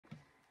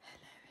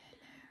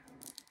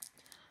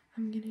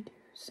I'm gonna do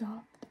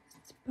soft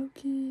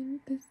spoken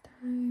this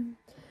time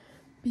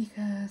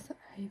because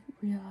I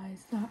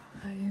realized that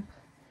I've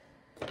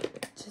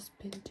just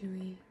been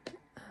doing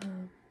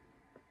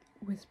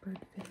whispered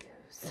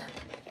videos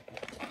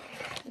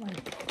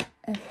like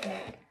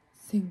every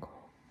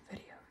single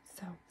video.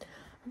 So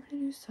I'm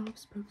gonna do soft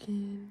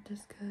spoken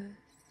just because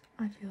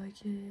I feel like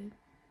it.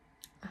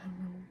 I don't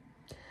know.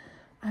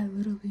 I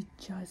literally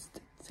just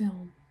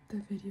filmed the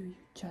video you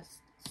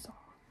just saw.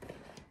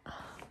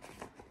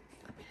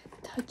 I'm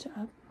gonna touch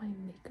up my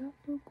makeup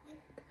real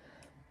quick,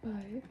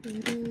 but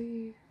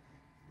literally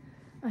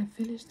I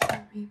finished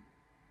filming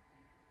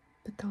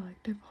the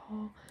collective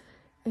haul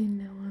and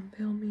now I'm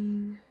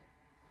filming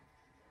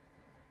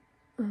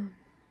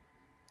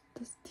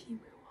this Temu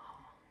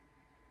haul.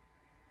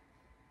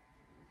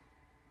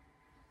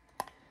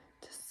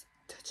 Just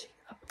touching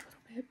up a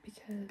little bit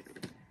because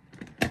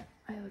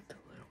I looked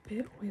a little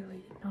bit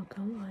oily, not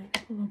gonna lie,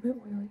 a little bit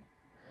oily.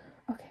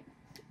 Okay,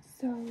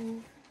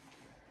 so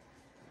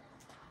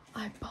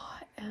I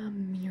bought a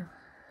mirror,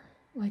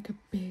 like a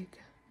big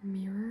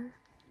mirror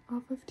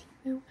off of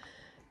Temu,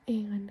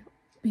 and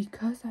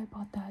because I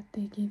bought that,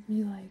 they gave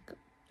me like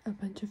a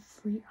bunch of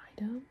free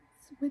items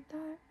with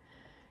that,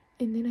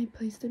 and then I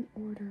placed an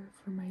order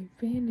for my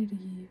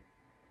vanity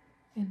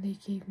and they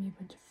gave me a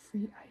bunch of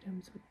free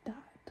items with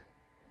that.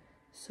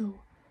 So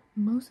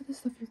most of the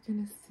stuff you're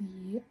gonna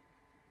see,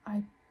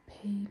 I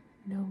paid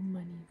no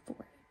money for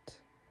it.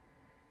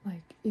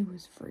 Like, it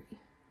was free,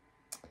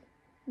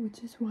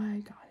 which is why I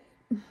got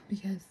it,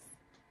 because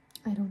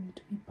I don't need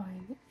to be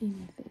buying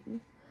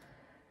anything.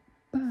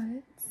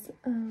 But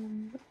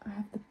I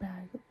have the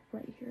bag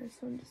right here,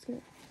 so I'm just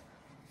gonna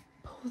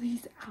pull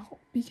these out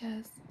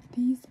because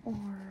these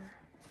are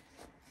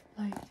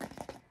like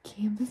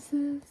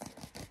canvases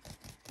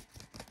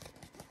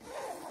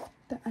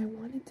that I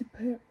wanted to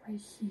put right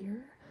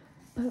here,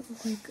 but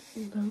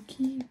like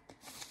low-key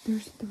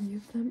there's 3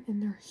 of them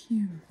and they're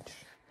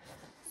huge,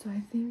 so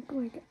I think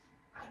like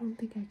I don't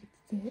think I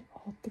could fit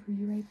all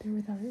 3 right there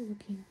without it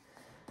looking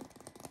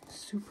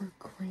super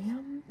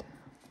crammed.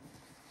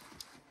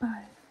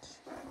 But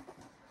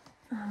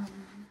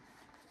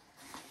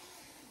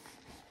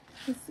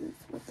this is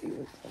what they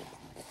look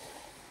like.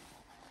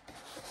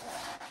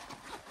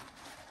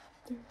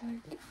 They're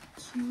like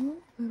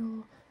cute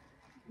little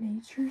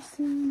nature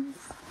scenes.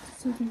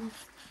 So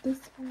there's this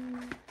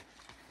one,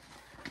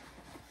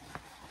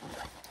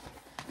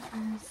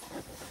 there's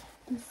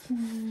this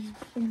one,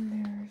 and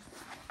there's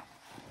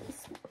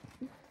this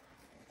one.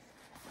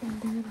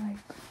 And they're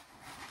like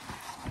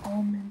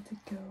all meant to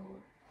go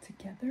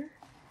together.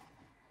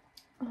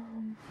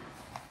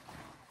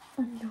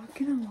 I'm not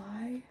gonna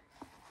lie,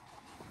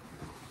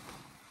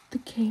 the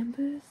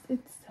canvas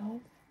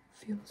itself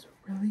feels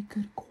really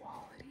good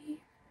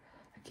quality.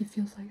 Like, it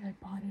feels like I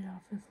bought it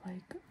off of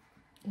like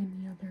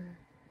any other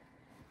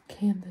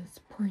canvas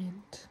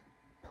print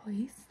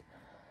place,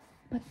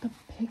 but the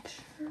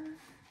picture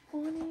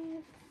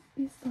on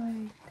it is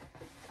like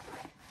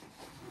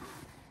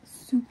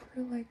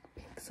super like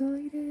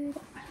pixelated.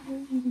 I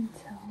don't even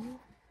tell.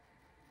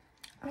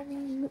 I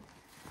mean,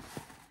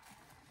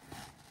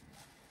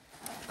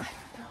 I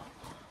don't know.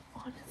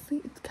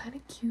 Honestly, it's kind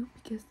of cute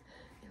because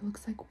it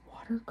looks like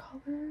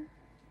watercolor.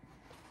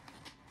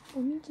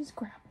 Let me just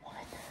grab one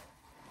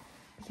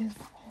because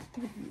all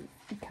 3 is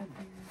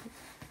becoming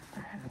a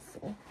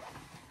hassle.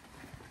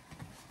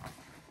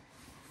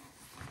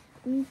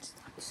 I'm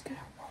just gonna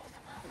roll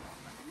them out.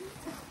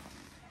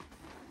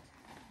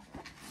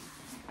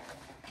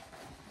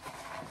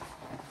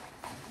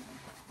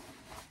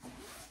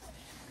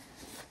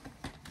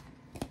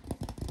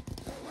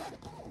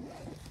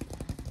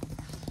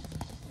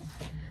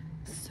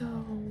 So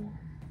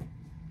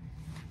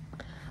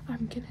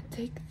I'm gonna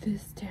take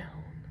this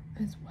down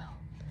as well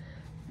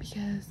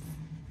because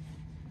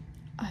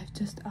I've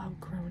just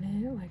outgrown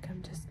it. Like,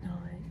 I'm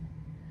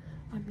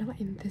not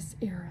in this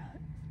era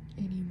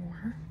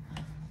anymore.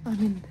 I'm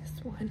in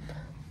this one.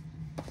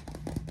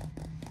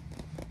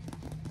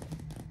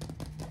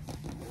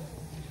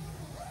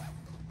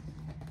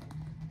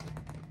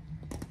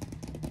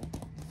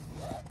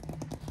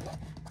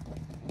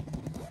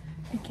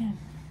 Again,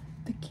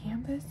 the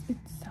canvas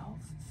itself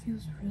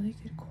feels really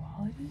good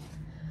quality,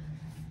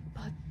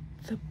 but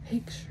the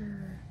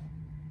picture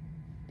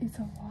is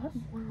a lot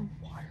more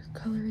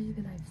watercolory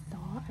than I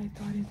thought. I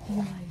thought it'd be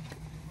like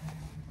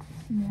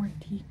more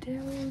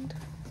detailed,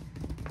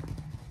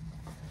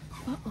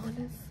 but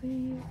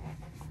honestly,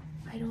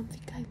 I don't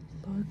think I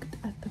looked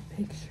at the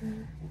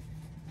picture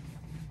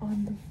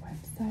on the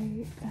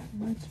website that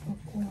much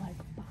before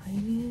like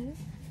buying it.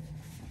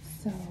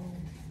 So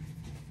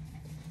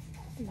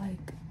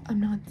like, I'm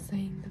not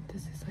saying that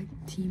this is like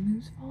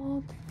Temu's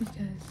fault,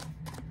 because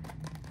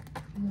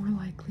more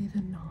likely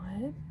than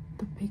not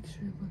the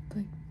picture looked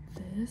like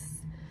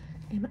this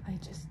and I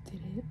just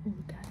didn't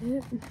look at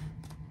it.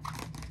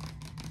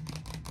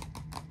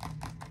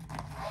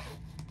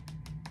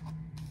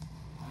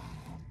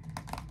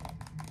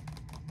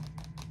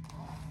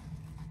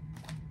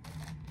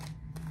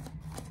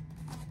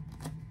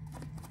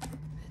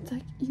 But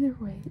like either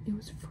way, it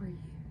was free.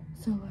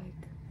 So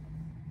like,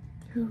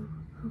 who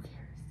cares,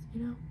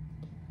 you know?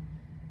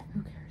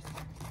 Who cares?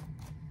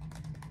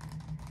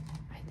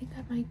 I think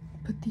I might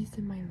put these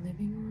in my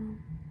living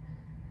room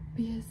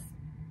because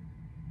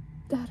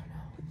I don't know,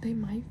 they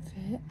might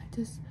fit. I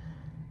just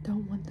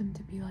don't want them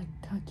to be like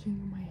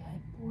touching my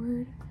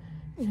headboard,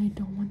 and I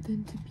don't want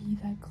them to be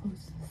that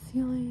close to the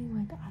ceiling.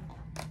 Like, I don't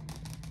know.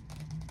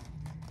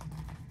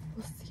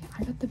 We'll see.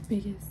 I got the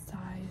biggest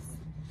size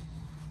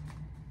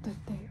that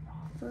they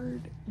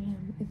offered,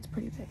 and it's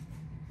pretty big.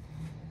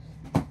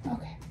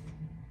 Okay.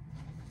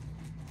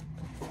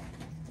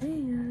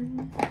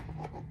 And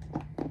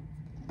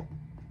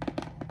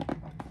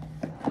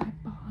I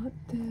bought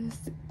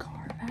this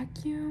car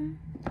vacuum.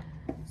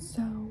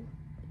 So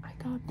I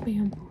got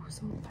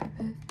bamboozled by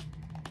this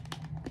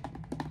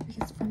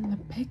because from the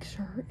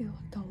picture it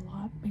looked a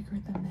lot bigger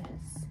than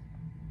this,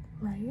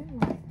 right?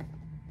 Like,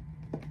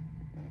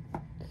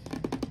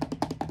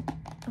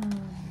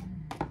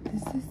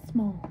 this is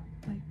small,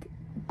 like,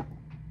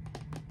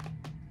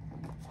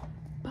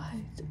 but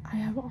I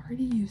have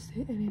already used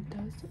it and it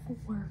does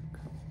work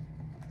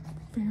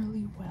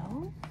fairly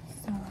well.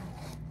 So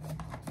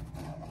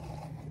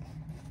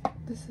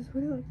this is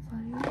what it looks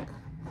like.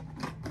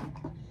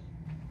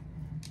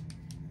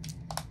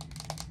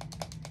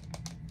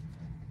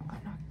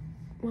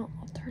 Well,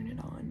 I'll turn it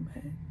on,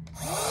 but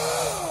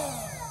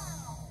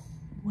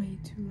way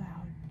too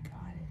loud.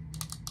 Got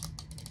it.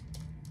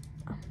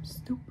 I'm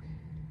stupid.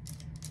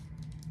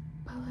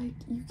 But like,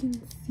 you can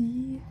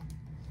see,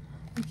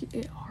 like,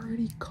 it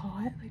already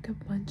caught like a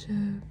bunch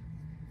of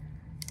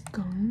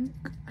gunk.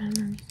 I don't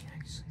know if you can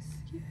actually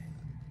see it.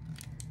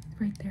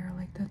 Right there,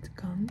 like, that's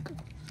gunk.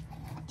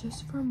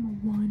 Just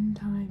from one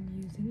time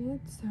using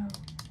it, so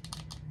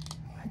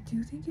I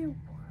do think it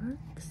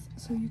works.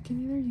 So you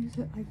can either use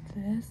it like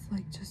this,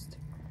 like just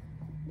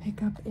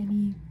pick up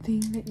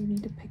anything that you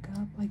need to pick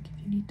up. Like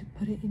if you need to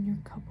put it in your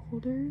cup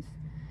holders,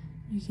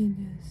 you can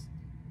just,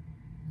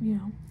 you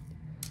know.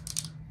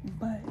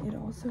 But it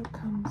also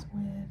comes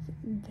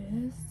with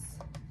this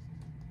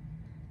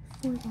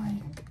for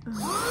like,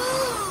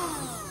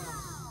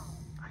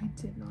 I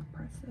did not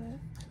press it,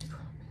 I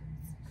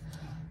promise.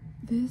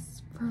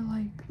 This for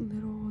like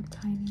little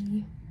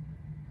tiny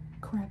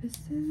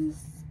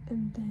crevices,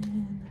 and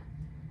then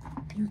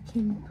you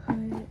can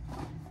put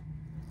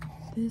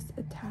this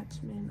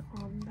attachment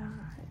on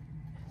that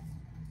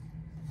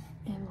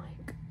and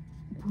like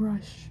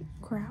brush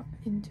crap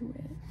into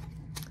it.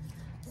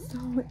 So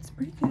it's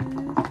pretty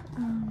good.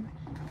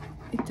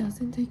 It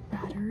doesn't take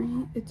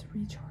battery, it's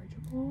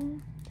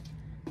rechargeable,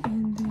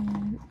 and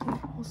then it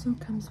also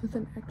comes with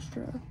an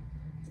extra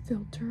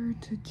filter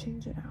to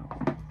change it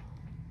out.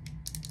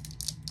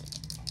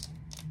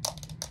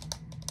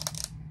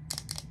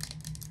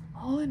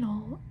 All in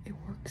all, it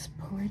works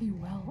pretty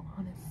well,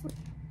 honestly.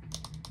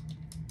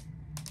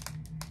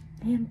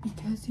 And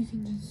because you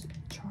can just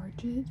charge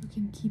it, you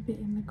can keep it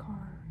in the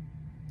car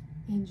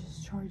and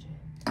just charge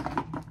it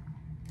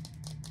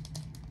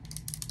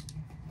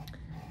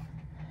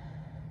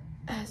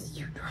as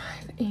you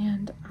drive.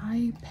 And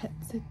I pet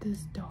sit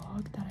this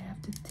dog that I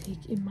have to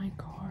take in my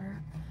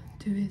car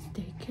to his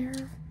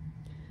daycare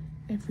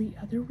every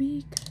other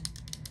week.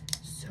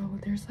 So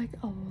there's like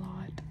a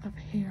lot of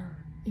hair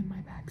in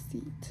my back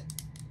seat.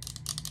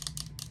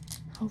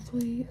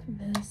 Hopefully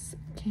this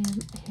can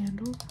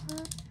handle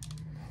that,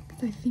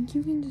 because I think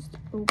you can just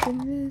open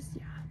this.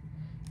 Yeah,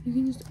 you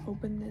can just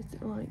open this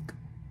and like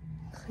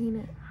clean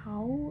it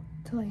out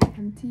to like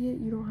empty it.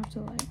 You don't have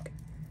to like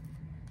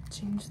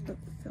change the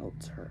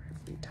filter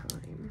every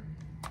time.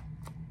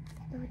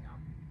 There we go.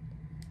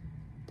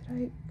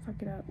 Did I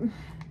fuck it up?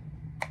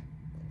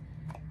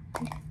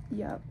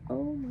 Yep.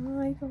 Oh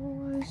my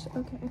gosh.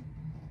 Okay,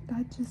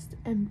 that just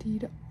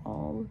emptied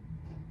all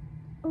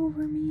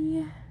over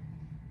me.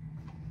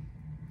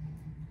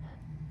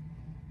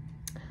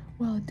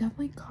 Well, it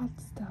definitely caught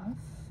stuff.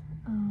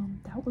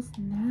 That was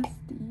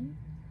nasty.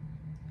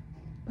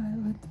 But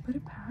let's put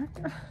it back.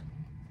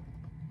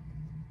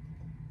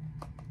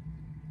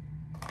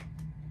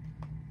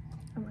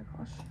 Oh my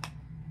gosh.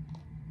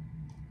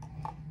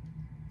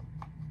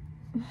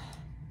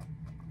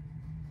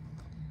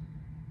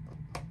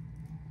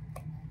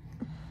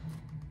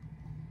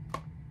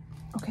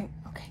 Okay,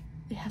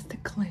 it has to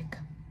click.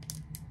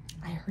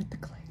 I heard the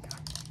click.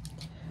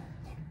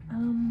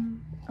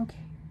 Okay.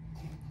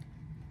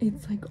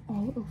 It's like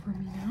all over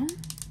me now.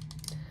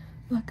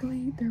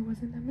 Luckily, there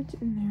wasn't that much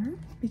in there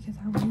because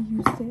I only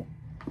used it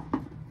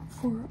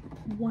for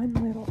one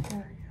little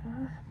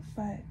area,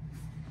 but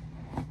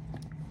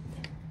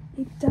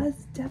it does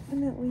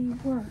definitely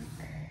work.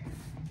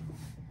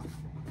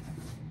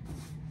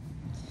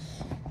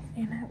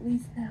 And at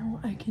least now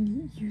I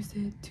can use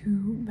it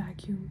to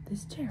vacuum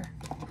this chair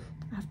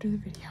after the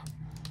video.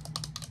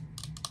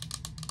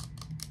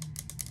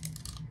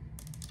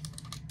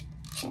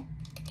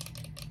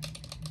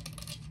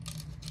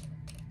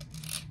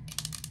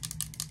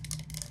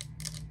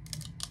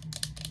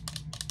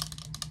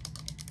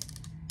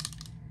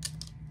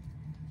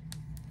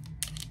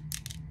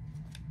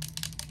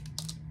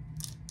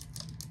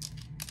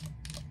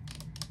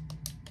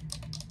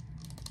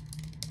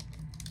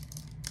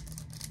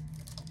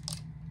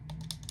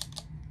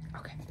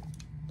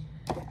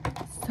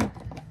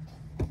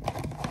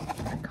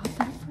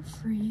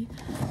 free.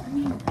 I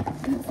mean,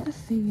 that's the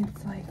thing.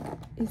 It's like,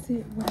 is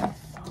it what I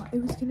thought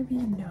it was gonna be?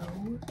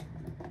 No.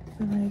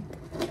 But like,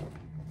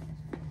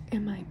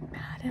 am I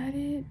mad at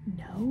it?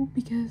 No,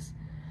 because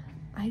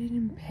I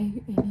didn't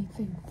pay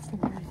anything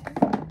for it.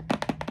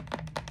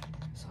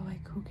 So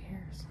like, who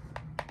cares?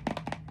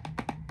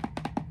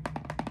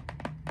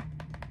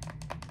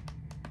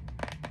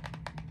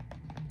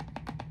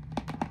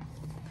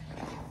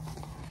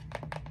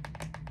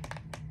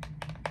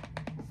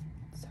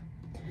 So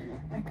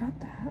I got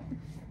that.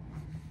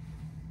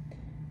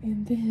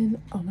 And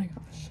then, oh my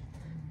gosh,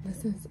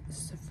 this is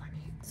so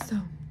funny. So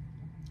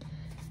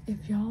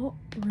if y'all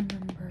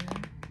remember,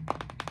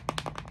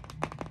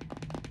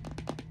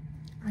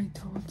 I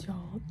told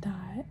y'all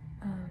that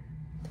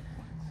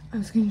I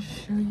was gonna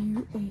show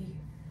you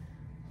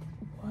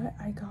what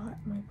I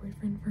got my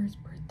boyfriend for his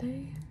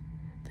birthday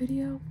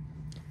video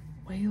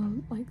way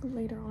like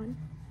later on,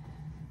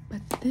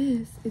 but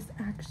this is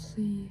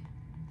actually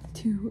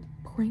to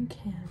prank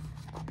him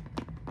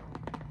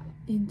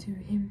into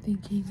him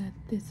thinking that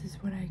this is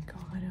what I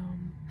got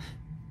him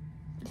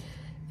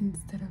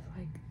instead of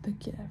like the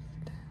gift.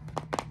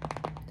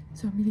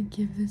 So I'm gonna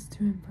give this to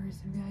him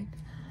first and be like,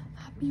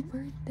 happy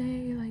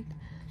birthday, like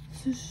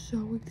this is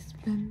so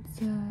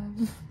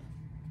expensive.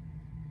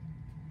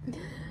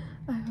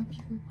 I hope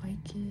you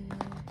like it.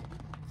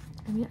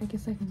 I mean, I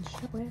guess I can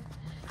show it.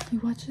 He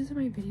watches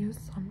my videos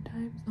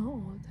sometimes, not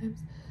all the times,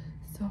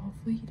 so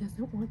hopefully he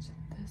doesn't watch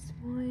this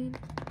one.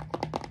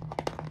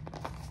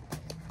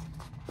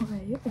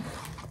 But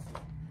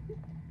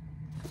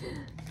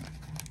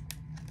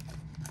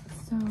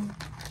so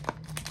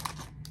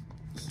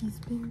he's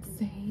been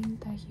saying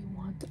that he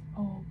wants a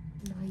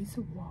nice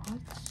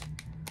watch,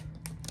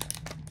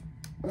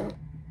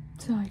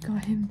 so I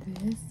got him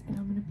this, and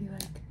I'm gonna be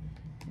like,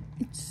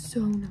 it's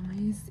so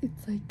nice,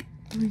 it's like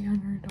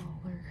 $300.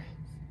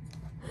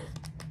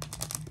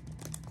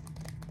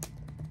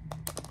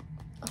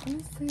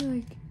 Honestly,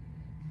 like,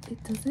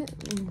 it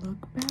doesn't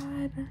look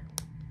bad.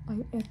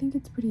 Like, I think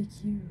it's pretty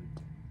cute,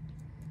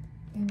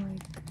 and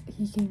like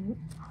he can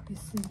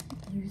obviously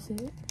use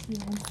it if he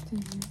wants to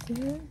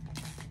use it.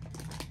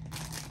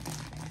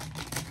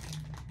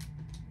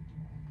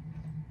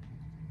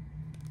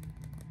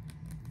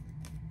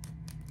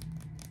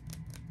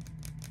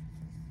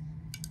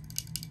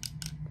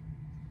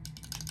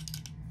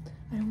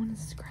 I don't want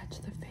to scratch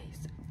the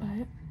face,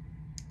 but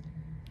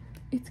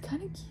it's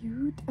kind of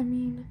cute. I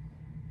mean,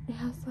 it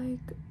has like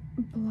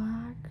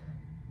black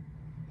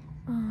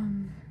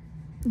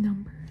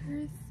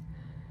numbers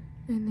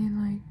and then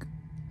like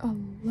a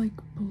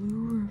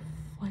blue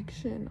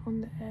reflection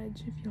on the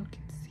edge, if y'all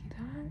can see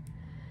that,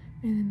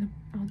 and then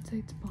the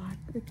outside's black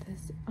with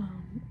this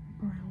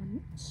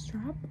brown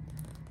strap,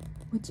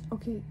 which,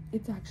 okay,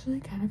 it's actually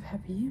kind of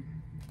heavy.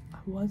 I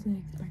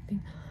wasn't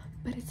expecting,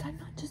 but it's like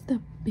not just the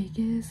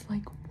biggest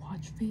like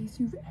watch face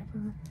you've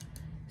ever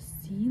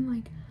seen.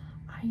 Like,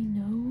 I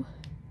know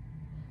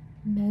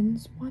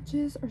men's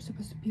watches are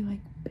supposed to be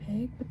like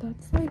big, but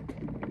that's like,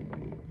 oh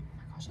my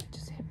gosh, I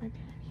just hit my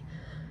vanity.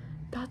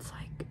 That's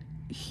like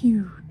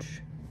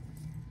huge.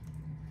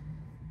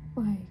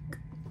 Like,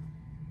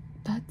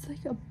 that's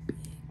like a big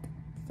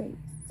face.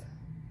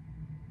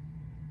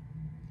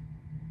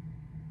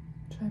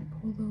 Should I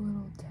pull the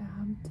little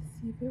tab to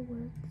see if it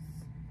works?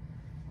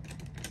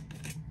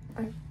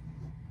 I'm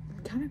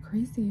kind of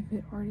crazy if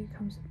it already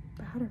comes with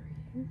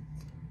batteries.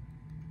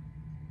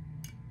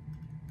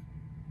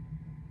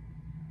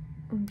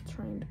 I'm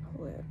trying to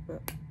pull it,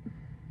 but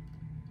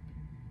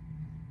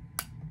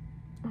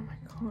oh my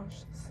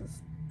gosh, this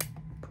is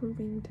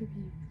proving to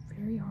be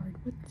very hard.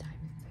 What time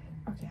is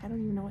it? Okay, I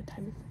don't even know what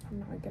time it is. I'm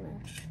not gonna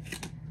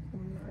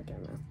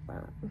mess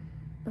that.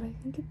 But I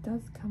think it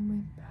does come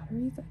with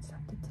batteries. I just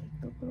have to take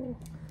the little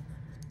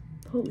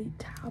pulley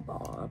tab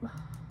off.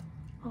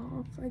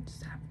 I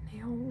just have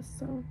nails,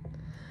 so,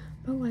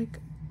 but like,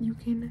 you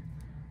can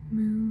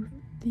move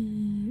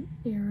the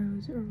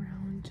arrows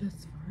around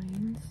just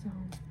fine. So,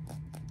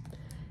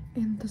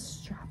 and the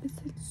strap is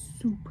like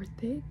super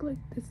thick. Like,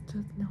 this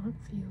does not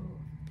feel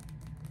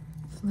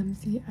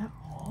flimsy at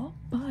all,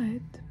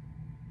 but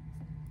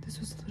this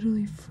was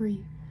literally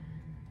free,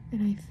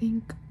 and I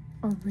think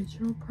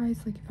original price,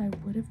 like if I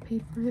would have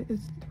paid for it,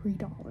 is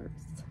 $3.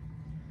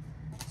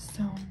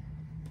 So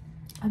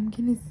I'm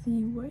gonna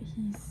see what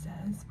he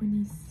says when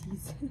he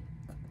sees it.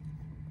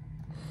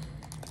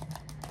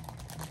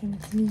 And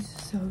it's gonna be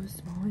so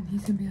small, and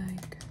he's gonna be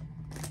like,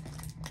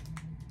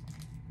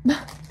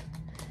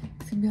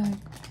 he's gonna be like,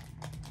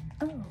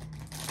 oh.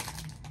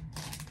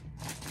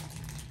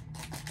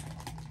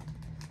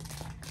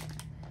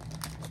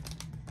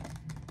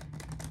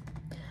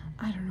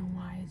 I don't know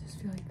why, I just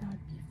feel like that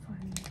would be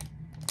funny.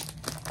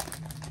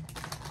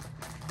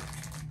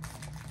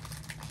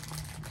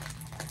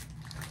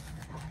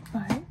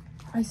 But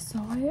I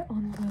saw it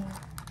on the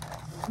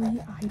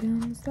free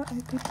items that I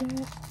could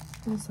get.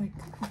 It was like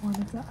one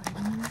of the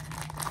items,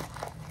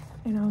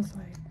 and I was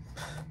like,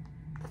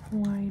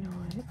 why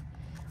not?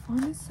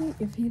 Honestly,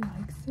 if he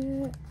likes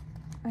it,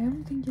 I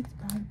don't think it's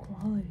bad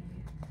quality.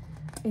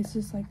 It's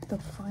just like the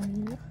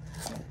funny of it.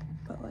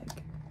 But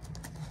like,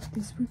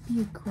 this would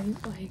be a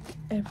great like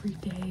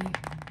everyday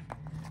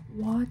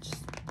watch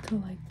to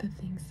like the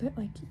things that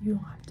like you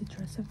don't have to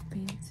dress up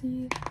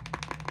fancy.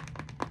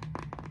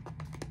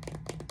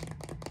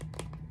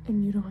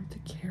 And you don't have to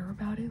care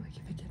about it, like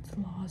if it gets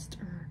lost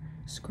or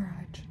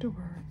scratched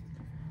or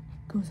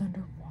goes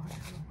underwater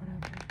or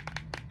whatever.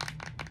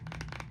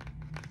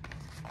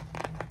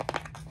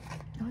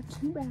 Not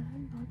too bad,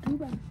 not too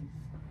bad.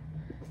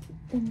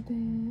 And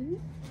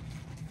then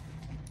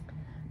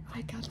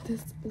I got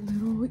this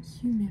little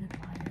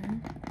humidifier.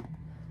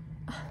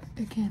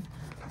 Again,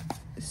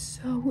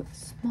 so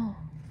small.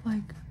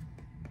 Like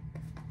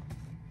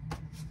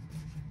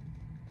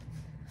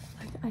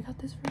I got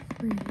this for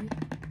free.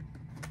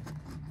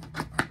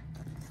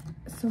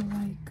 So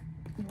like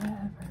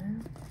whatever,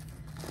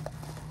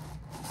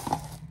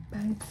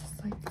 but it's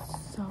just like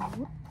so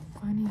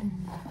funny to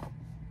me.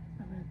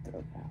 I'm gonna throw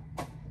it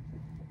out.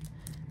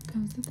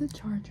 Comes with the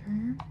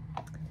charger.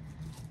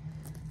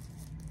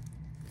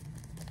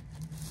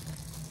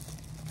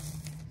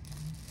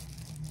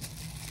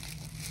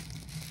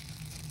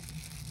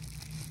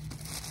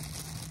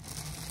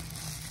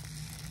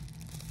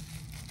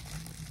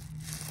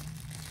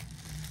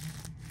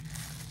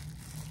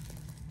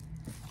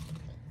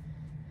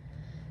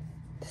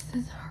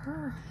 This is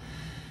her.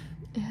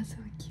 It has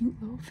a cute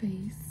little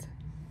face.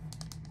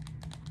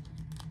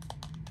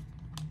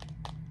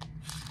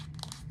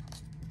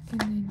 And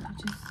then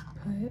you just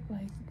put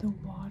like the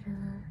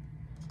water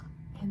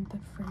and the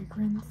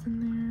fragrance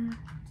in there,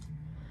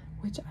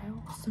 which I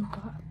also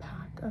got a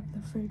pack of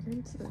the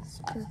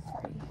fragrances for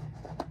free.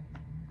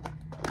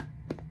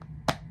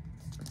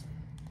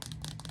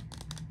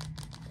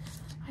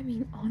 I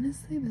mean,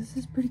 honestly, this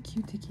is pretty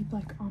cute to keep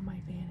like on my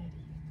vanity.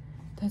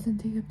 Doesn't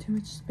take up too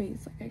much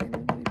space. Like I can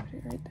literally put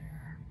it right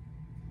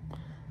there.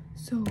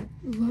 So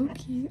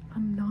low-key,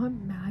 I'm not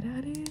mad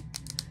at it,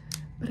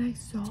 but I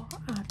saw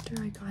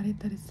after I got it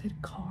that it said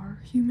car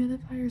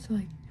humidifier, so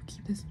like you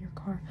keep this in your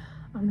car.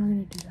 I'm not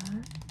gonna do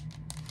that,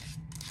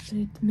 but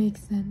it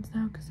makes sense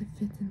now because it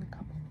fits in the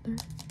cup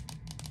holder.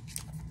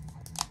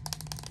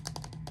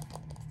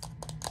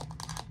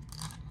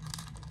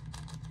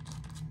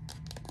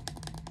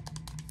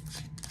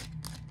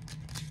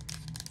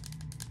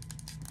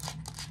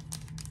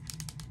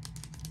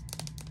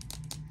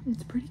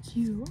 It's pretty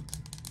cute.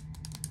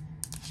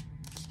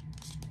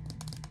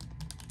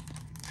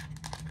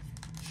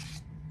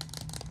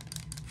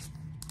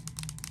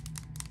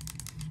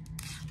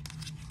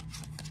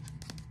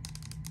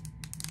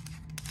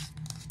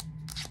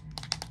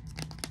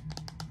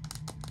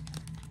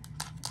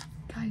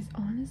 Guys,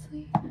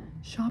 honestly,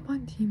 shop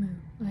on Temu.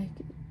 Like,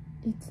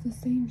 it's the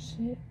same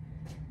shit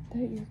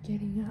that you're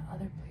getting at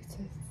other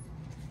places,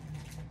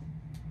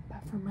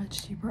 but for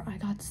much cheaper. I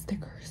got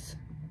stickers.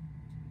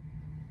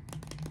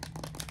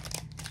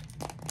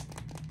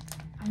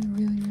 I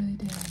really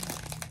did.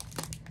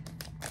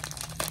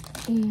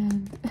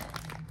 And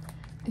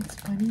it's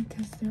funny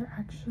because they're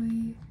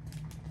actually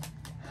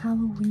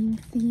Halloween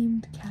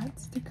themed cat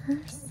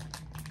stickers.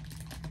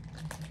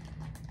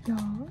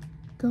 Y'all,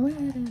 go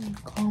ahead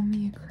and call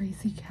me a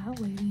crazy cat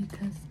lady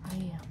because I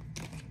am.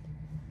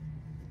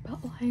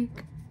 But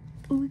like,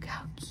 look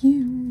how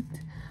cute.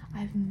 I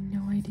have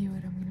no idea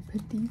what I'm gonna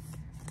put these.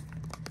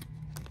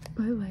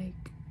 But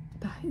like,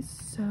 that is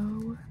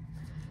so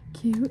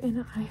cute,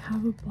 and I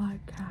have a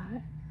black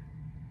cat,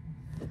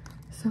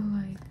 so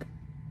like,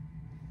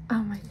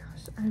 oh my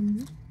gosh,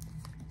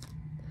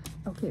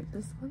 okay,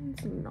 this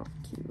one's not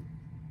cute.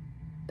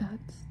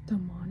 That's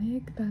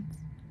demonic.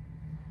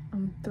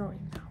 I'm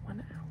throwing that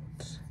one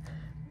out.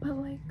 But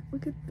like,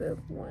 look at this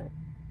one.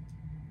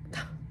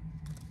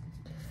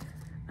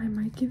 I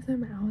might give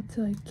them out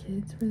to like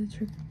kids for the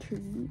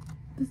trick-or-treat.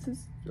 This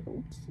is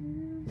so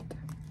cute.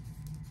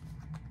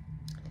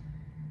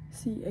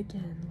 See,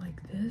 again,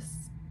 like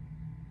this,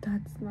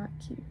 that's not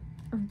cute.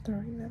 I'm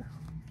throwing that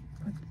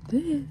out. But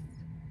this is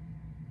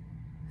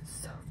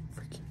so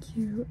freaking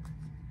cute.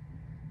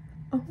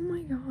 Oh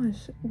my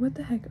gosh, what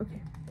the heck?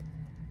 Okay,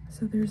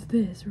 so there's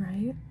this,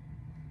 right?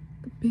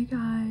 Big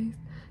eyes,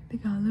 they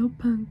got little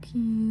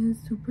pumpkins,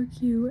 super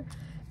cute.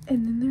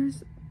 And then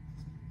there's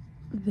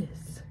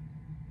this.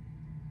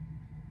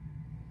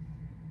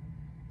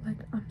 Like,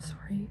 I'm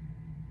sorry,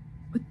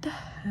 what the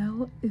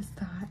hell is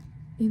that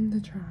in the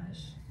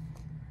trash?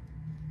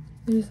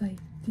 There's like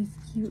these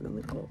cute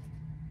little,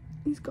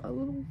 he's got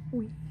little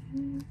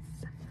wings.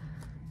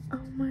 Oh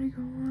my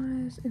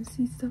gosh. And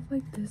see, stuff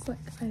like this, like,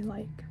 I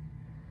like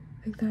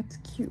that's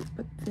cute,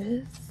 but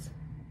this,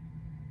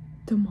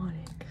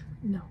 demonic.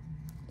 No.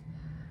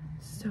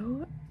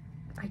 So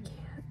I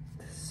can't.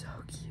 This is so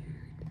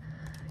cute.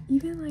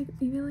 Even like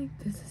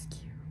this is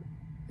cute.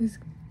 This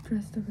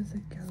dressed up as a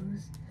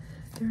ghost.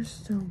 There's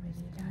so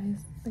many,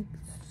 guys, like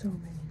so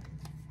many.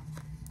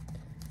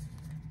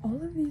 All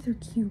of these are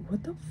cute.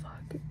 What the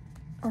fuck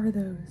are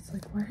those?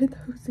 Like, why are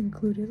those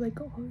included? Like,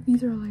 all of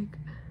these are like,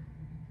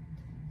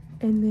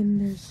 and then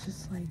there's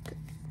just like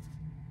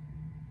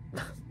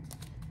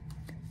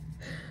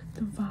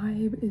the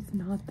vibe is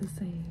not the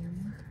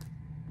same.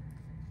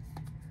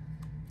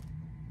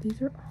 These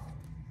are all,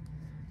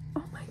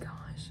 oh my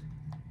gosh,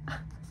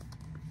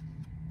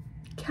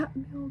 cat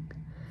milk.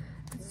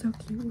 It's so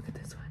cute. Look at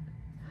this one.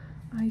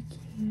 I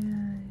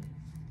can't.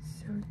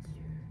 So cute.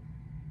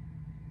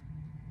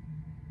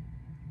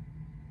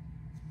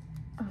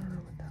 I don't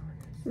know what that one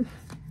is.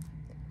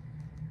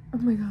 Oh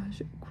my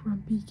gosh,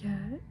 grumpy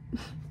cat.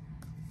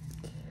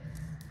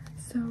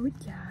 So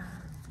yeah,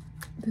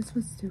 this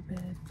was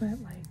stupid,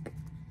 but like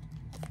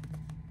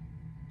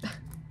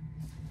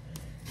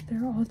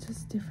they're all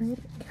just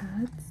different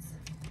cats,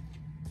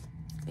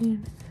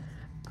 and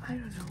I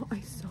don't know,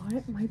 I saw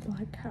it, my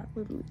black cat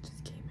literally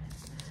just came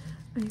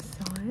in. I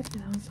saw it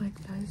and I was like,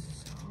 that is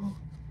so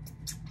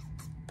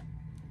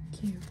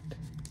cute.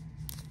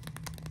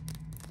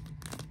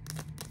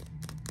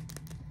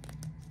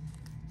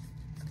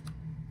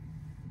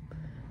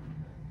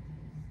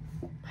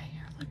 My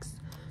hair looks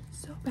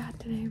so bad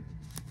today.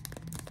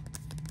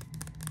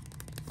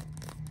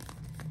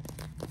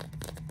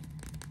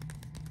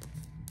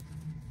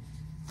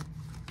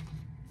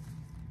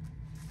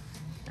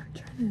 I'm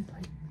trying to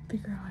like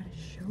figure out how to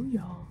show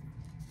y'all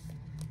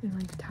and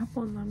like tap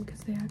on them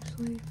because they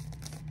actually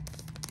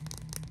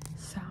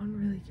sound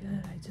really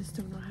good. I just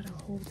don't know how to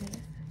hold it.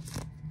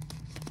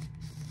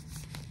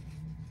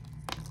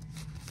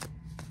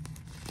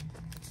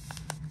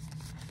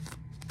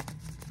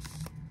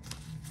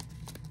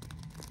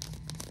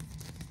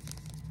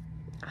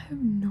 I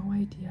have no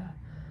idea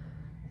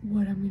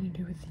what I'm gonna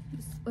do with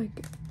these.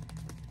 Like,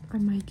 I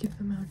might give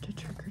them out to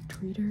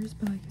trick-or-treaters,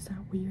 but like, is that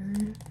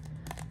weird?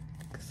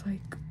 Because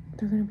like,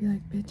 they're gonna be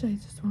like, bitch, I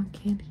just want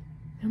candy.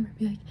 And I'm gonna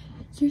be like,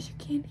 here's your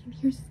candy and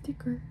here's a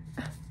sticker.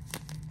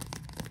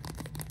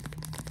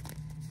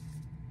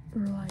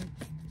 Or like,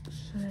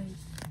 should I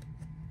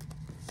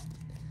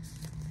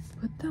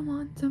put them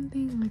on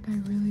something? Like, I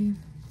don't know.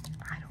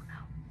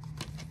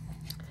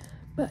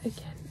 But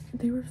again,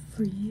 they were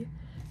free,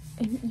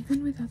 and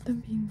even without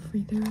them being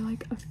free, they were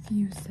like a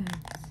few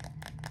cents.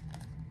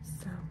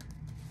 So,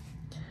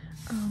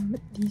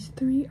 these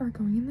three are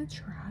going in the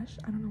trash.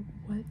 I don't know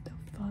what the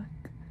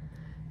fuck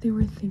they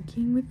were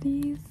thinking with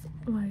these.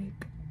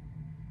 Like,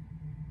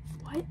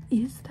 what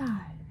is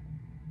that?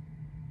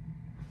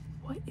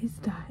 What is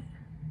that?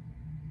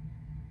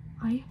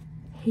 I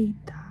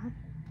hate that.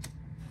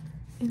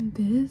 And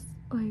this,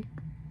 like,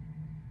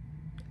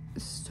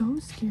 so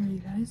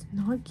scary. That is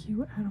not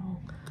cute at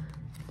all.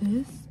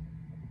 This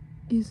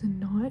is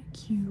not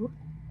cute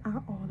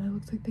at all. That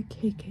looks like the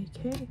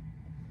KKK.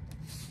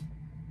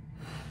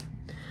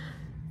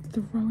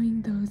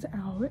 Throwing those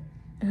out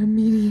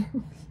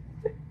immediately.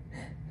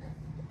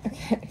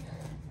 Okay.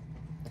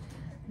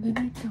 Then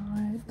I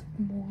got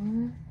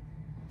more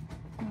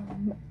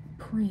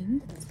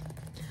prints.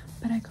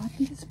 But I got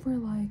these for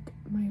like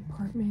my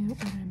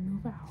apartment when I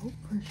move out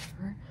for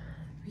sure,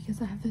 because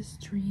I have this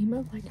dream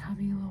of like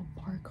having a little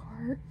bar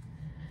cart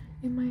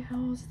in my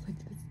house, like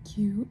this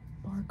cute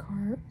bar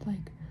cart,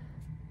 like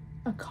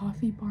a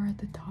coffee bar at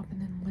the top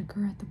and then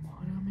liquor at the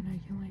bottom, and I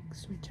can like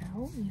switch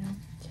out, you know.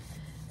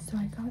 So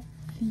I got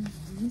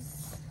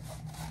these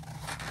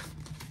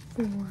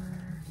for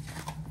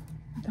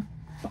the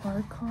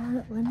bar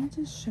cart. Let me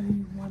just show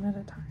you one at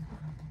a time.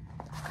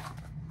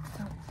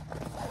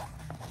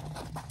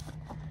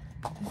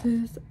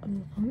 This is a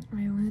Long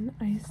Island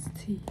iced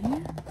tea.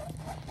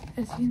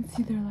 As you can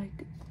see, they're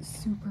like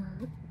super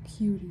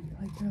cutie.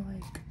 Like, they're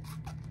like,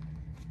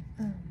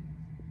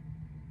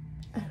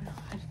 I don't know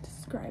how to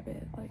describe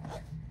it. Like,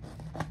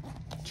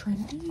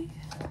 trendy.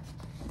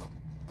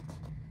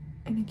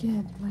 And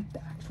again, like,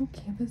 the actual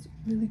canvas,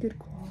 really good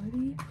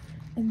quality.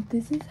 And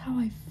this is how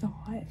I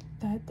thought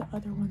that the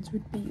other ones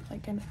would be.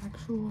 Like, an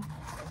actual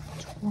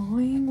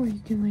drawing where you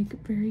can like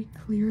very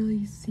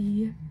clearly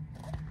see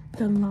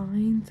the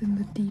lines and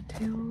the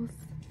details,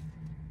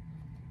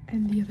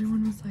 and the other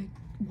one was like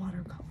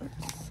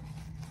watercolors.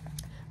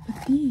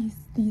 But these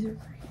are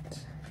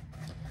great.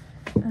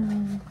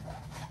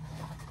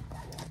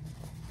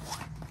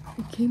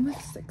 It came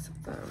with 6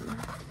 of them.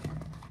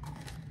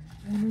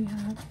 Then we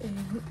have a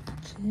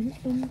gin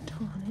and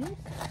tonic,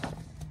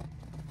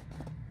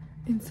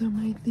 and so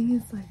my thing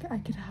is like I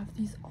could have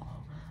these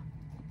all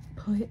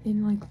put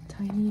in like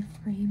tiny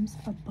frames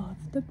above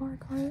the bar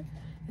cart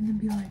and then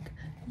be like,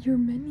 your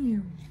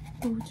menu,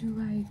 what would you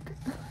like?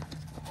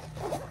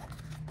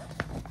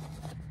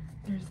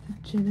 There's the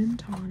gin and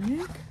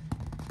tonic.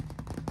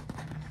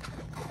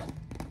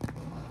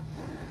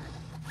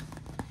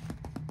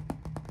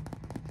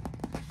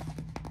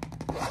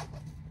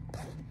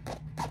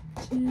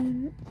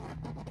 Gin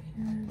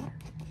and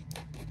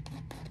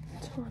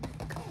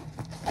tonic.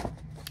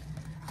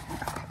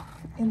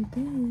 And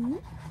then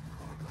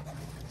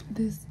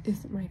this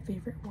is my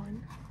favorite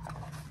one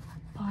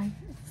by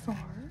far.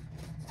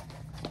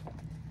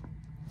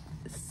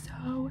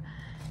 So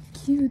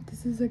cute.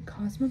 This is a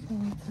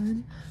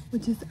Cosmopolitan,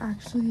 which is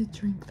actually a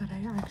drink that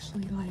I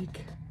actually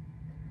like.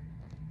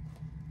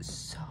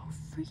 So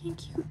freaking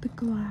cute. The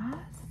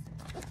glass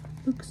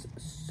looks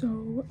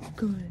so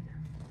good.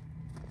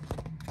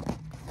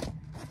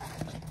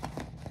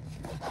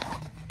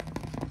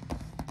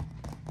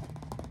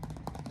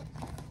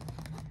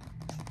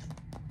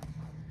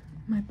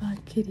 my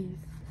black kitties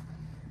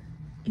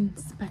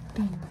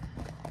inspecting.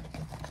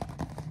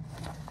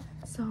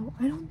 So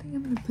I don't think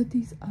I'm gonna put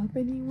these up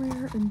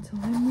anywhere until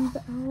I move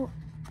out,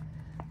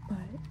 but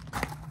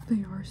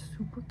they are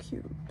super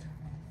cute.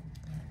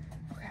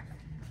 Okay.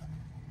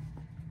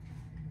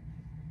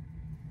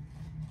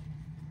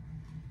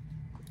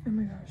 Oh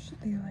my gosh,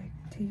 they like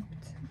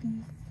taped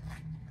these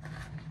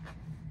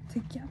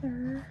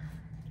together.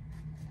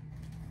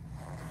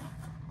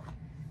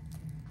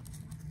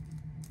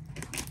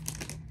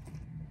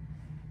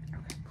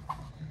 Okay.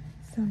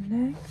 So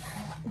next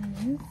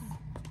is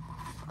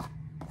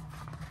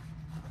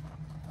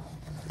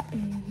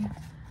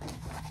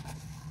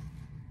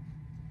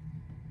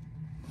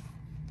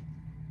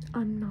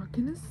I'm not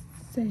gonna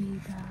say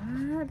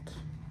that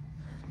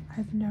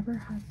I've never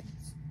had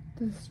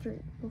this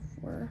straight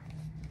before.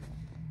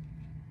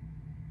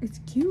 It's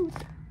cute.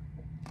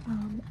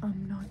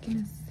 I'm not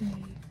gonna say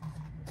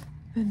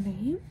the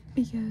name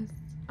because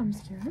I'm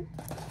scared.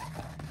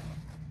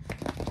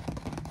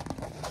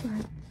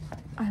 But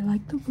I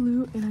like the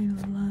blue and I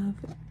love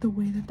the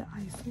way that the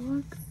ice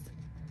looks.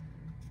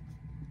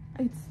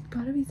 It's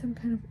gotta be some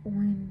kind of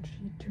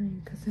orangey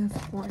drink because it has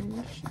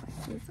orange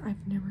like this.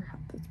 I've never had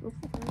this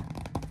before.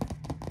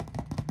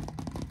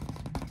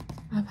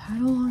 I've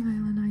had a Long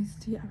Island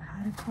iced tea. I've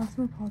had a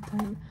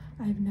Cosmopolitan.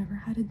 I've never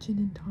had a gin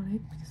and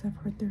tonic because I've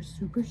heard they're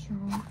super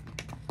strong.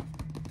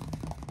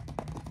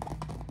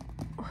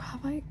 Or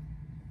have I?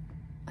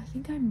 I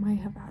think I might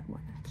have had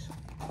one actually.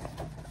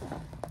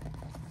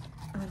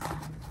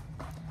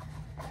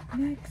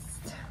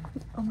 Next,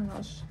 oh my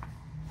gosh.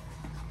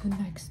 The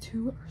next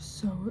two are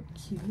so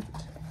cute.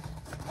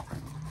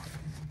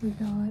 We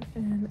got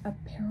an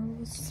apparel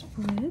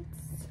spritz.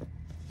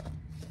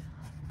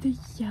 The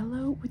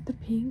yellow with the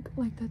pink,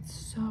 like that's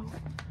so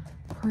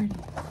pretty.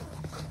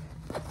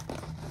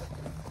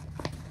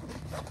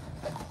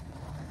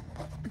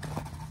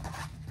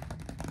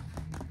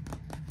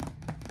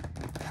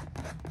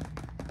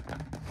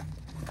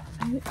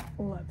 I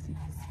love these.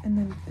 And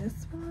then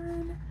this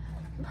one,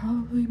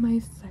 probably my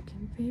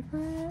second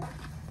favorite.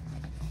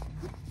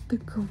 The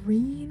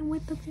green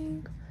with the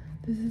pink.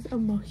 This is a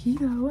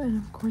mojito, and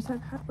of course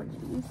I've had one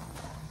of these.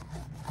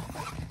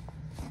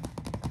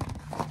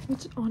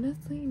 Which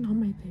honestly, not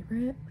my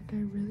favorite. Like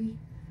I really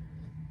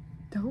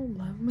don't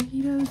love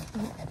mojitos,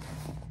 but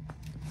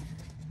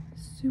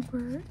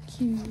super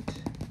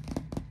cute.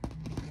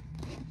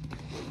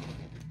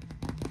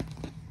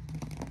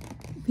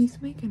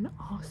 These make an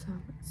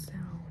awesome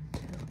sound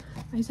too.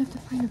 I just have to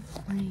find a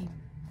frame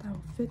that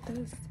will fit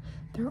this.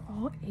 They're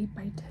all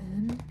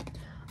 8x10.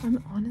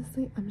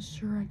 I'm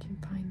sure I can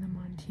find them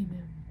on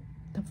Temu,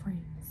 the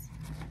frames,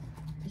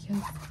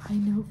 because I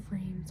know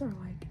frames are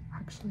like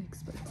actually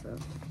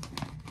expensive.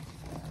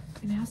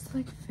 And it has to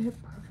like fit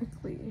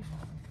perfectly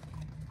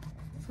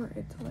for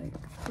it to like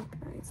look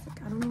nice.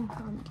 Like I don't know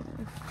how I'm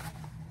gonna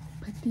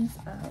put these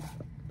up,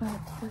 but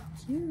they're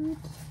cute.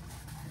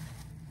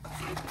 I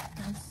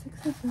have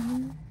 6 of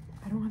them.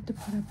 I don't have to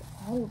put up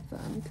all of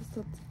them because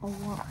that's a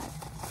lot.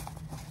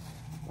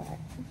 But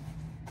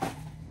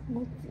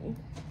we'll see.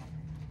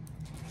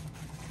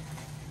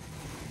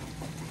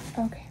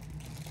 Okay,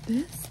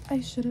 this I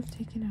should have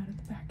taken out of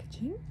the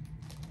packaging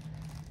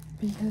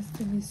because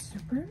it was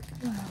super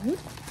loud.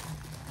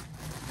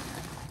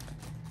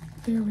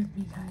 Bear with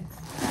me, guys.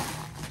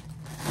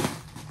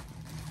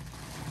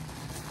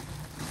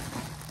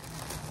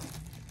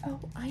 Oh,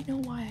 I know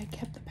why I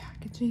kept the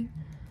packaging.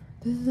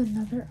 This is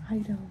another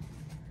item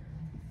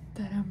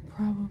that I'm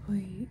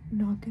probably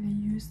not gonna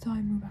use till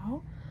I move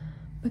out,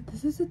 but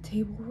this is a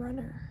table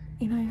runner,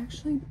 and I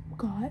actually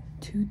got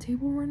 2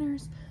 table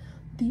runners.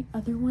 The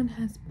other one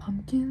has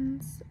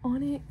pumpkins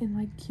on it and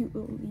like cute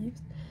little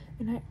leaves,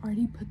 and I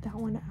already put that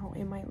one out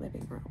in my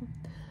living room.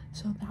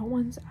 So that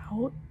one's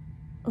out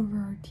over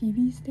our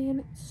TV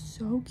stand. It's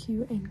so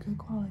cute and good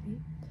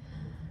quality.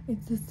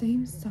 It's the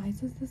same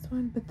size as this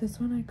one, but this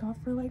one I got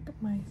for like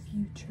my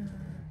future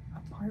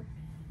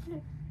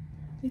apartment.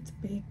 It's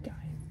big, guys.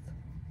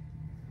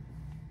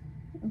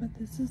 But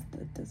this is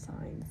the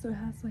design. So it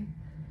has like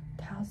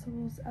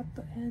tassels at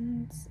the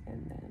ends,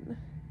 and then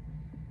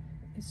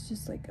it's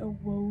just like a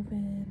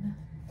woven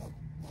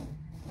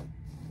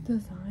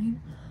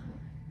design.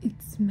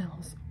 It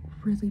smells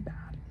really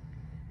bad.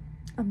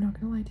 I'm not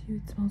gonna lie to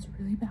you, it smells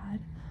really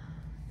bad.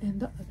 And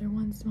the other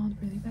one smelled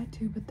really bad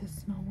too, but the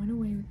smell went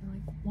away within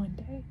like 1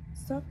 day.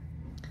 So,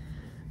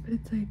 but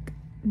it's like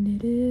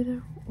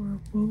knitted or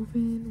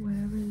woven,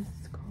 whatever this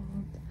is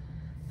called.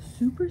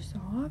 Super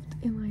soft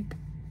and like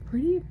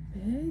pretty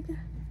big.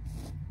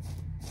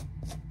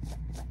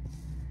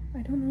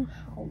 I don't know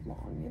how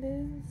long it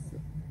is,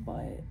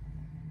 but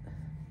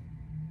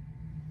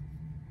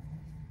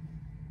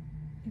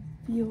it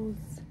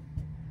feels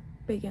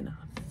big enough.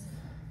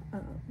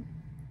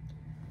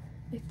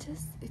 It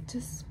just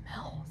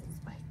smells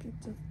like it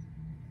just,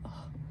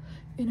 oh.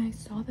 And I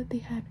saw that they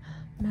had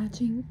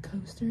matching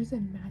coasters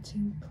and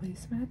matching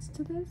placemats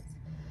to this,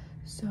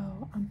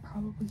 so I'm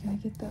probably gonna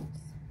get those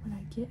when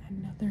I get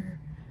another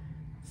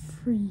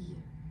free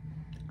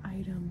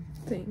item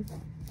thing.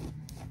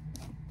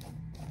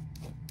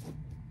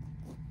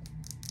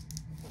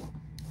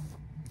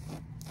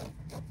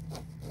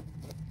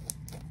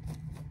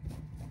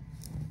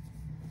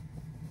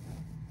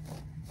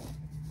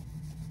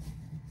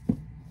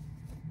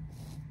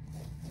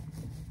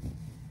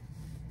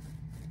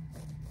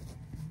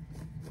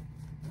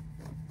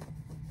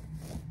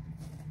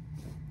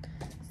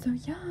 So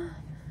yeah,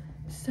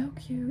 so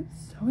cute,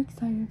 so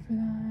excited for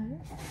that.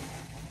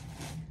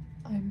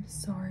 I'm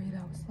sorry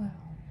that was loud.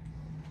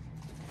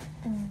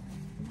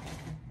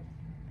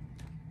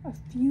 A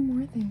few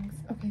more things.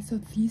 Okay, so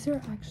these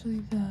are actually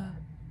the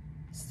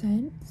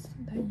scents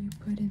that you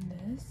put in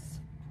this.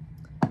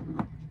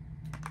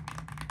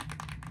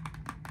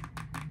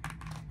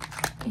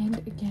 And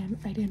again,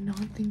 I did not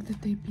think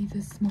that they'd be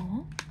this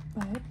small,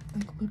 but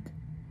like look,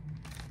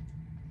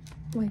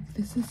 like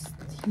this is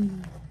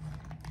teeny.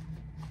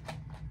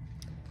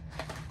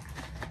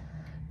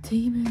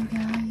 Temu,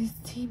 guys,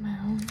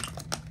 Temu.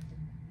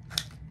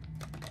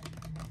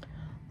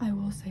 I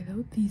will say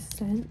though, these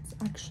scents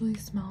actually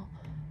smell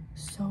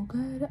so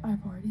good.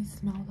 I've already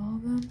smelled all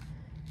of them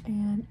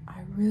and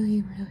I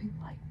really, really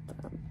like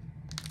them.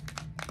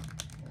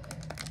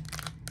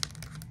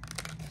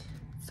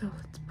 So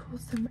let's pull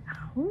some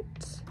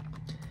out.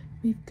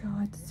 We've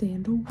got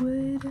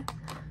sandalwood.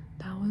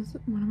 That was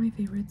one of my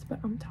favorites, but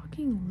I'm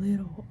talking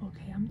little,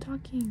 okay? I'm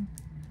talking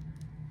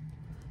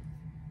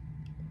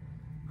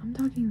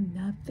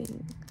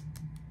nothing.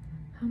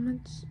 How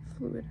much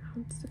fluid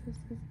ounces is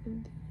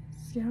in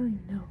these? Yeah, I don't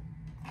even know.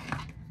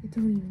 It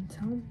don't even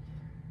tell me.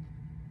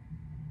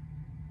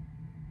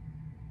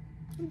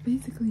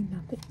 Basically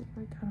nothing.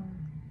 Like, I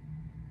don't,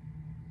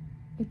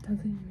 it doesn't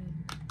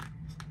even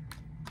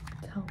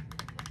tell me.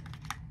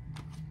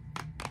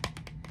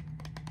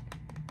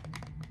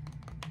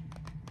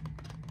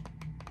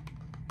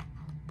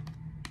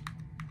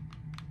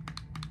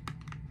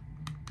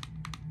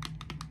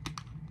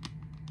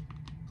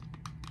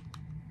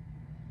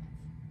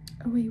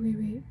 Oh,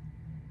 wait.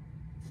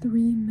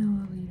 3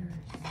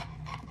 milliliters.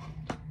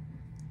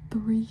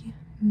 3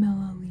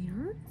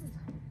 milliliters?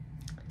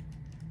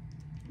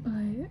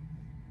 But,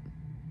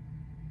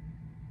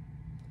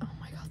 oh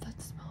my god,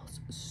 that smells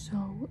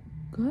so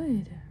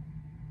good.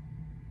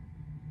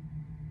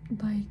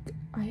 Like,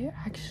 I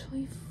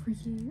actually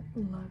freaking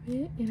love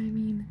it. And I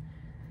mean,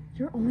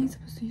 you're only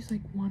supposed to use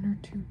like 1 or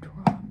 2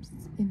 drops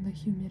in the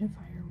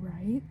humidifier,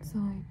 right? So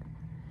like,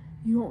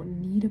 you don't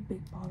need a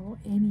big bottle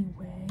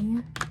anyway.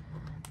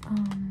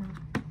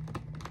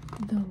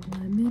 The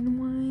lemon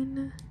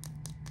one,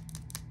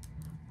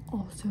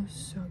 also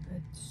so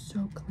good,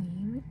 so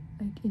clean,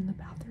 like in the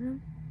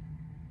bathroom.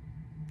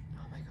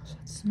 Oh my gosh,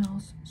 that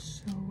smells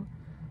so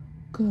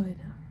good.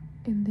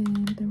 And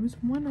then there was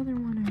one other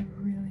one I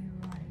really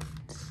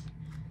liked.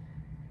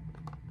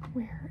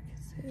 Where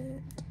is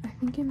it? I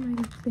think it might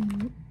have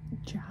been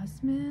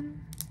jasmine.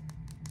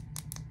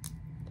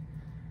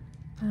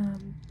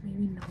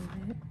 Maybe not.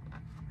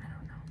 I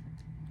don't know.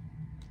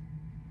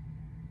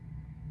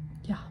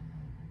 Yeah,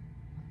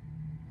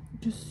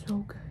 just so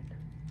good.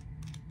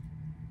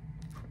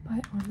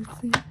 But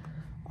honestly,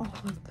 all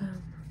of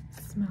them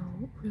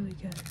smell really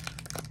good.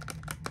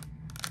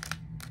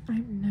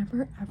 I've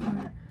never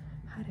ever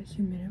had a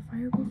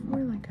humidifier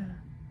before, like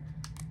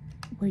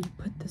where you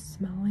put the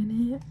smell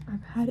in it.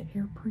 I've had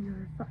air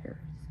purifiers,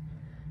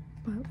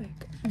 but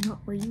like not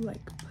where you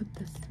like put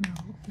the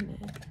smell in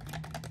it.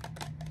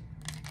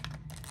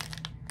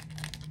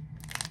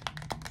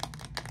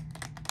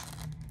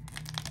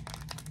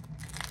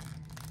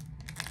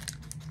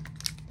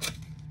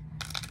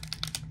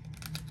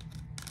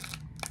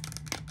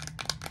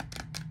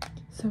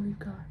 So we've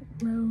got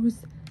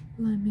rose,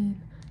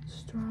 lemon,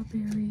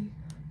 strawberry,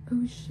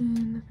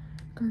 ocean,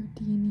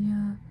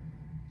 gardenia,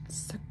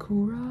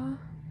 sakura.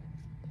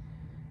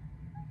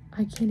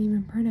 I can't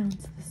even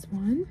pronounce this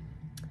one.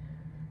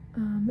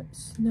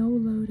 Snow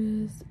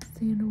lotus,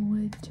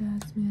 sandalwood,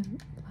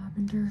 jasmine,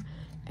 lavender,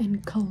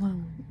 and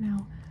cologne.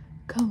 Now,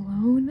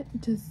 cologne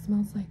just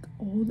smells like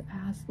old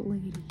ass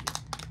lady.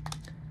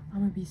 I'm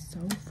gonna be so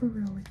for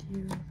real with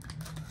you.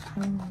 I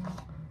don't know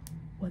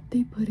what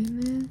they put in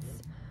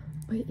this,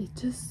 but it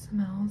just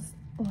smells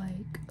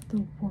like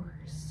the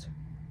worst.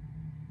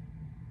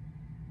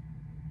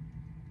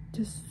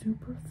 Just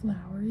super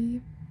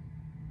flowery.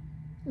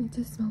 It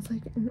just smells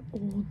like an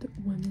old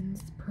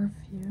woman's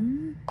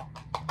perfume.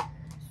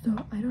 So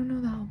I don't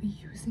know that I'll be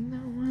using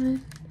that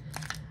one.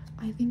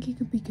 I think it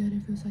could be good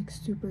if it was like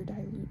super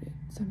diluted.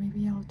 So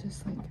maybe I'll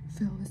just like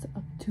fill this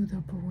up to the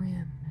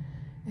brim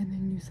and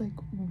then use like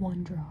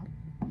 1 drop.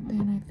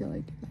 Then I feel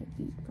like it might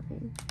be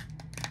fine.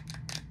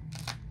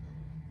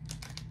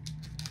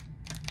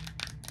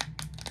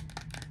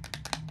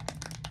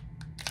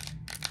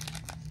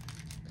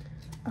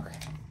 Okay,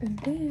 and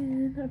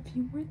then a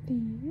few more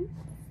things.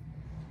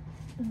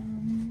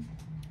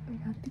 I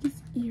got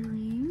these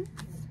earrings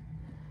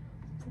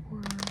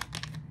for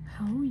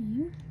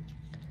Halloween.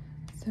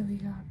 So we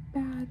got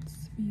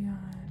bats, we got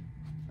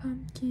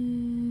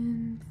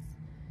pumpkins,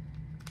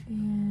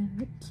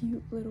 and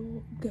cute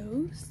little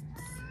ghosts.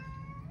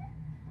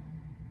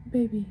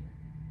 Baby.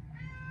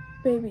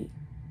 Baby.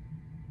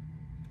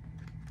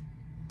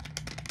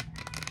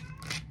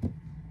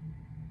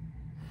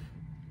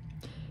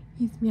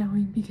 He's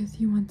meowing because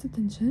he wants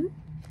attention.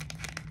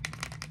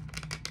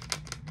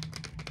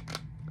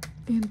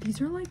 And these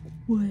are like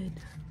wood.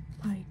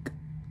 Like,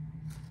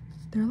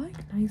 they're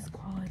like nice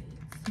quality.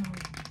 So,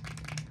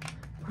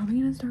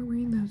 probably gonna start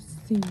wearing those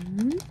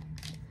soon.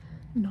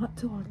 Not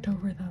till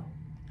October though.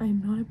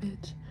 I'm not a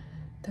bitch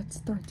that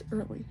starts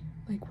early.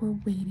 Like, we're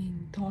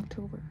waiting till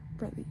October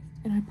for these.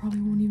 And I probably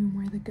won't even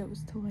wear the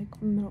ghost till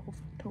like middle of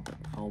October.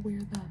 I'll wear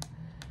the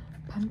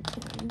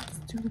pumpkins.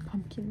 Do the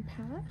pumpkin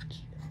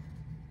patch.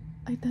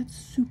 Like, that's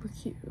super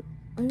cute.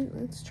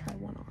 Let's try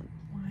one on.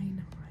 Why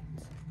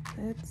not?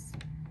 Let's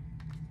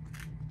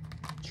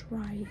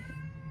try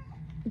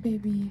it.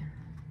 Baby.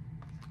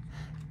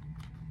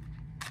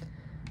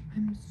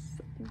 I'm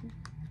so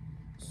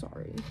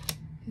sorry.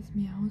 His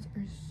meows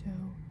are so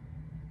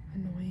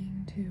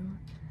annoying too.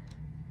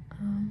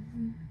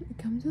 It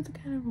comes with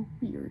kind of a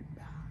weird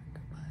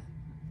bag, but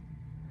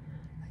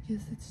I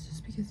guess it's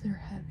just because they're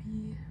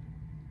heavy,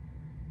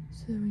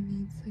 so he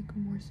needs like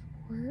more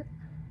support.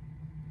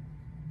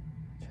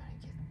 I'm trying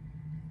to get.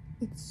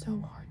 It's so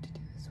hard to do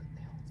this with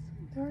nails.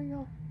 There we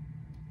go.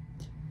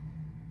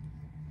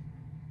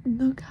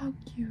 Look how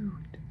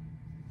cute.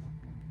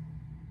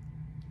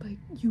 Like,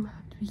 you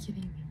have to be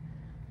kidding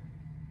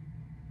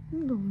me.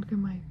 Look at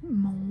my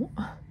mole,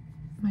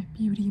 my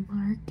beauty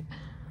mark.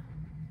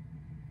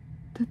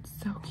 That's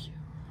so cute.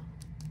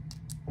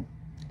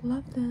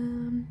 Love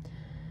them.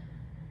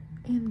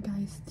 And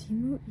guys,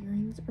 Temu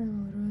earrings are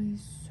literally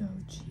so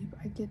cheap.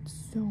 I get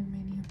so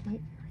many of my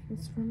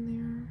earrings from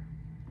there.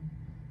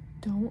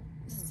 Don't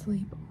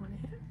sleep on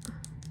it.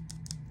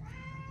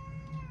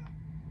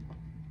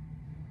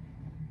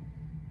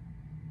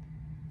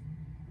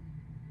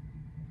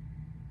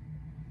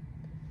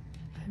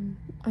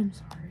 I'm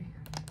sorry.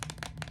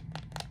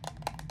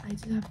 I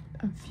just have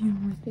a few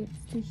more things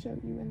to show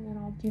you and then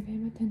I'll give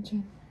him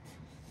attention.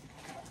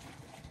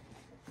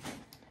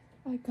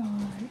 I got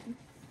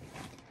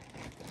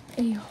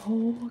a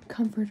whole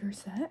comforter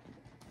set.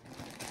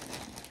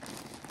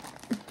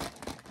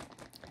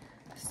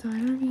 So I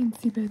don't know if you can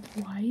see, but it's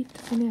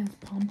white and it has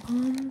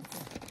pom-poms.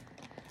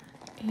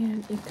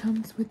 And it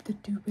comes with the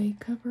duvet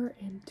cover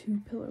and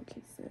 2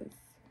 pillowcases.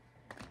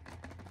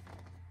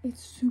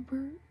 It's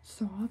super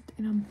soft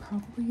and I'm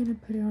probably gonna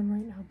put it on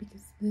right now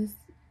because this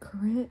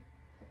current,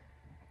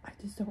 I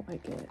just don't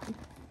like it.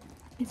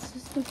 It's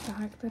just the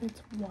fact that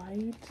it's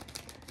white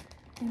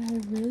and I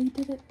really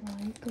didn't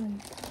like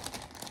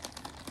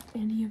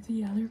any of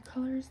the other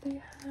colors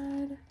they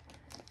had.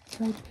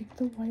 So I picked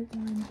the white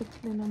one, but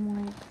then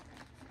I'm like,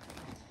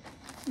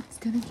 it's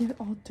gonna get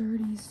all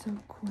dirty so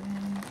quick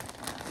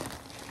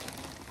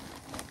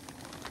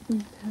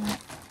because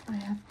I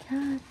have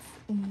cats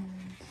and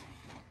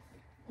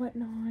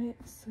whatnot,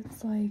 so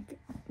it's like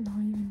not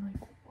even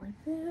like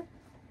worth it.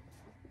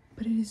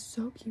 But it is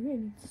so cute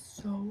and it's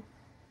so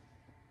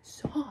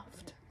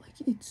soft.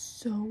 Like, it's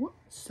so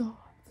soft.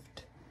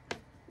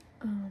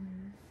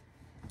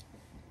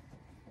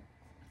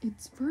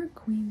 It's for a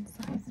queen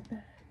size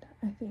bed,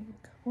 I think,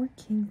 or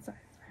king size.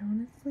 I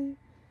honestly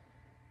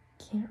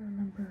can't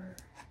remember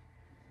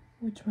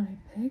which one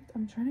I picked.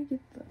 I'm trying to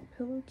get the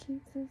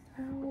pillowcases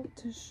out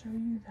to show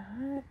you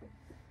that.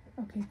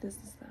 Okay, this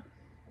is them.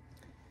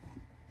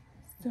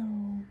 So,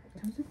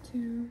 it comes with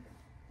 2.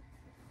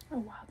 Oh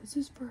wow, this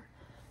is for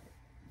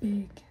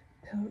big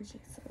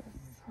pillowcases.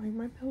 Like,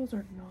 my pillows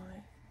are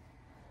not.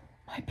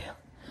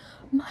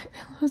 My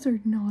pillows are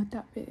not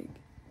that big.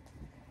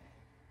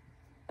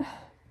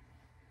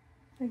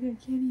 Like, I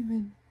can't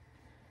even.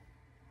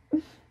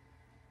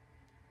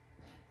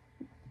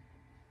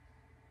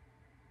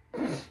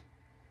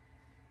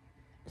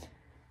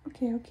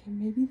 Okay,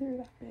 maybe they're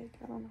that big.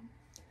 I don't know.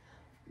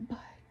 But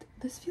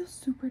this feels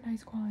super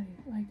nice quality.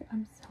 Like,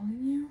 I'm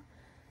telling you,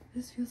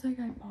 this feels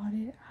like I bought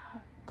it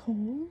at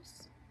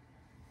Kohl's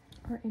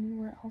or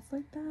anywhere else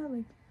like that.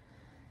 Like,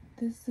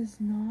 this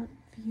does not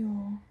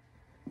feel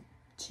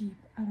cheap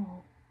at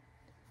all.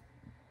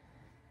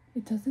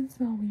 It doesn't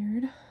smell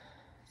weird,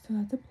 so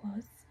that's a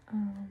plus.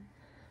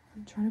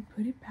 I'm trying to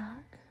put it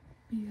back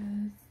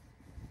because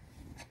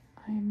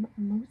I'm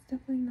most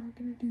definitely not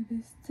gonna do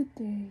this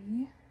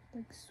today.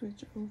 Like,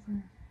 switch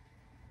over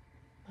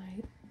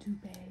my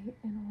duvet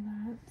and all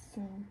that,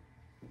 so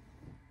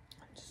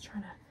I'm just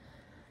trying to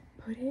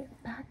put it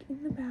back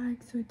in the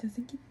bag so it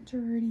doesn't get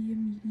dirty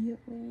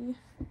immediately,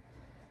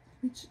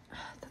 which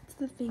that's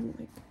the thing.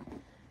 Like,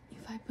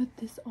 if I put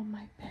this on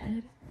my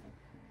bed,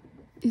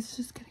 it's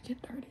just gonna get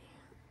dirty,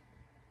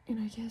 and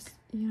I guess,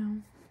 you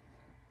know,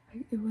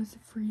 it was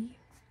free,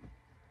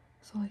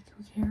 so like,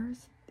 who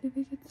cares if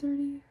it gets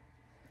dirty?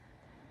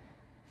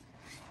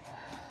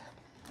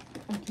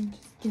 I can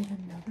just get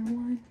another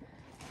one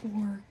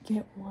or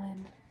get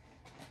one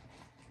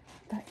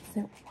that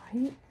isn't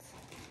white.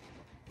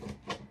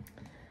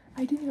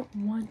 I didn't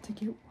want to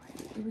get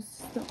white. It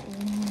was the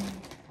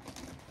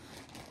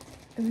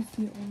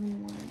only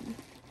one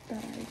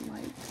that I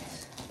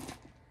liked.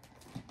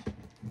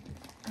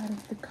 out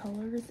of the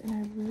colors, and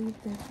I really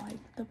did like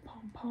the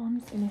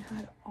pom-poms, and it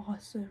had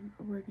awesome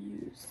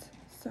reviews.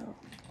 So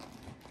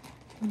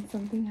when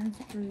something has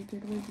really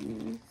good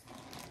reviews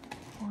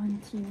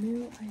on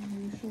Temu, I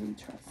usually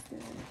trust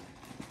it.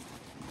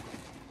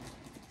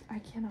 I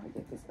cannot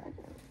get this back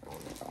in. Oh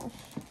my gosh.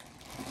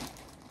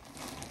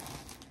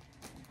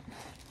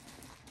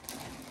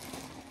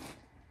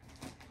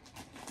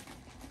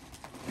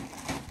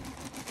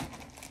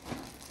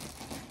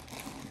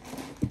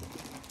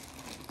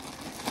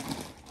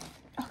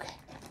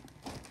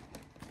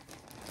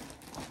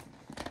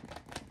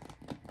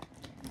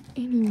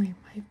 Anyway,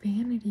 my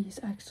vanity is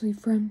actually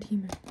from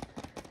Temu.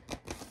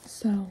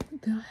 So,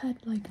 that had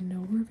like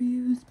no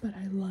reviews, but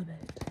I love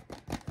it.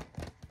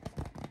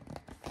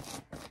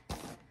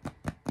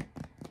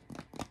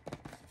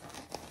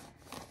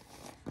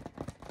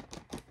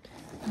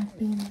 I've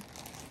been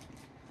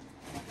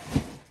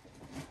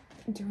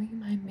doing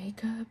my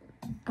makeup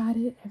at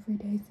it every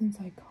day since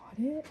I got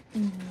it,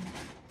 and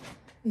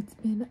it's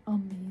been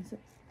amazing.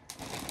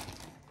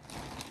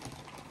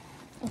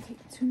 Okay,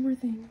 2 more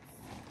things.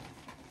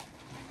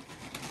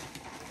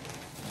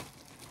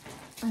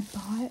 I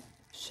bought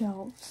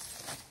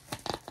shelves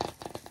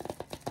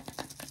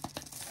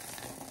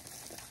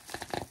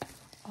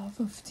off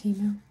of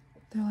Temu.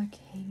 They're like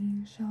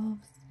hanging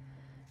shelves.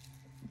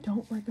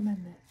 Don't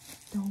recommend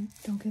this.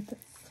 Don't get this.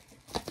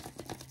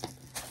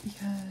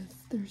 Because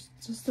there's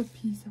just a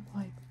piece of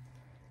like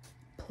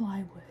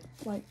plywood,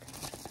 like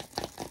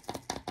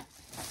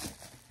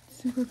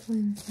super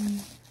flimsy,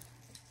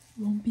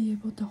 won't be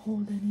able to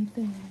hold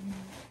anything,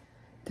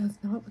 does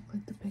not look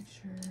like the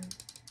picture.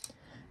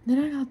 Then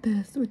I got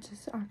this, which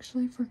is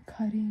actually for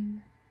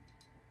cutting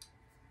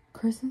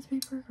Christmas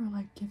paper or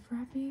like gift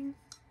wrapping.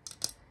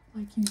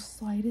 Like you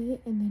slide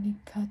it and then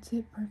it cuts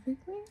it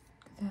perfectly.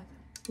 It has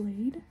a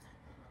blade.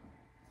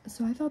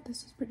 So I thought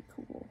this was pretty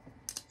cool.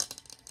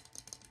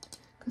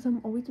 Because I'm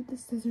always with the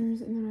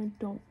scissors and then I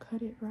don't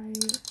cut it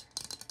right.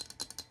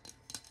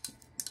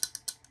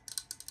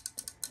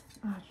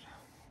 I don't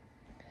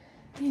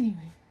know.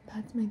 Anyway,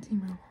 that's my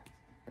Temu.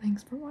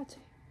 Thanks for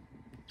watching.